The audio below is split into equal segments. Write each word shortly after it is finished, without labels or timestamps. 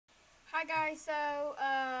Hi guys, so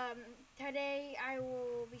today I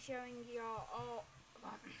will be showing y'all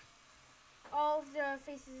all of the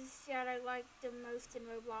faces that I like the most in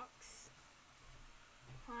Roblox.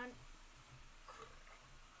 Hold on.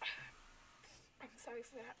 I'm sorry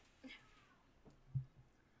for that.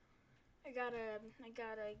 I gotta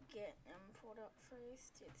get them pulled up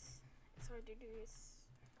first. It's hard to do this.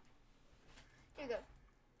 Here you go.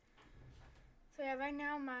 So yeah, right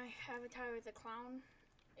now my avatar is a clown,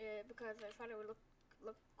 because I thought it would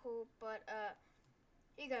look cool, but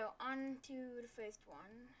here you go, on to the first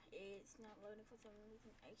one. It's not loading for some reason.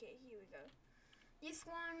 Okay, here we go. This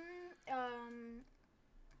one,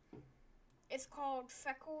 it's called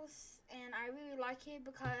Freckles, and I really like it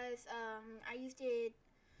because, I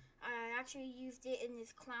actually used it in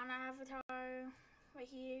this clown avatar right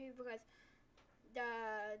here, because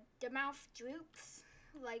the mouth droops,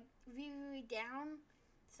 like, really down,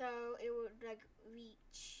 so it would, like,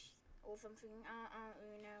 reach or something. I don't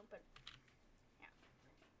really know, but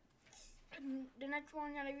the next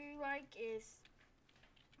one that I really like is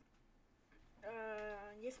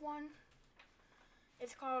this one.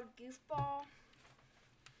 It's called Goofball.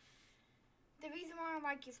 The reason why I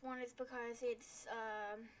like this one is because it's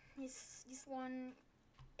this one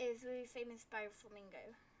is really famous by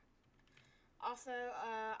Flamingo. Also,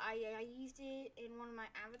 I used it in one of my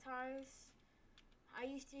avatars. I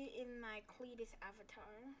used it in my Cletus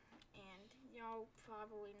avatar, and y'all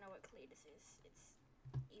probably know what Cletus is. It's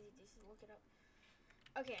easy just to look it up.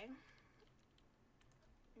 Okay.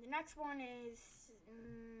 The next one is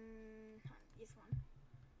this one.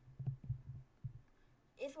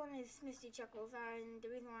 This one is Misty Chuckles, and the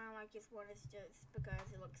reason why I like this one is just because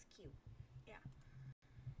it looks cute. Yeah.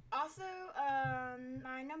 Also,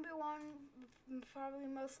 my number one, probably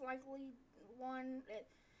most likely one,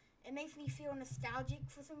 it makes me feel nostalgic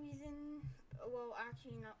for some reason. Well,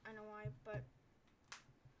 actually, no, I know why, but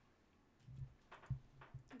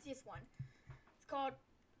it's this one. It's called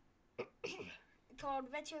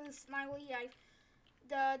Retro Smiley.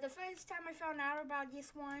 The first time I found out about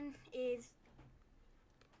this one is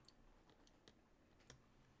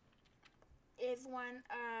when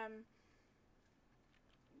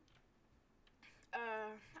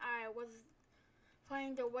I was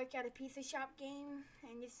playing the work at a pizza shop game,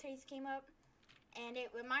 and this face came up, and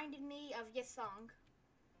it reminded me of this song.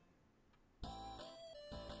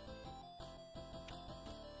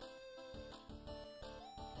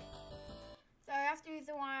 So that's the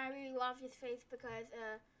reason why I really love this face, because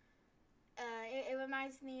it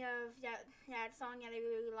reminds me of that song that I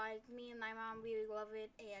really like. Me and my mom really love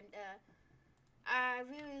it, and I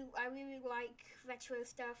really like retro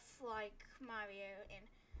stuff like Mario, and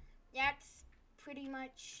that's pretty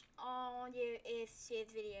much all there is to this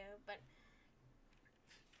video. But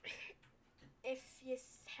if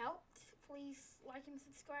this helped, please like and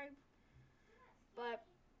subscribe.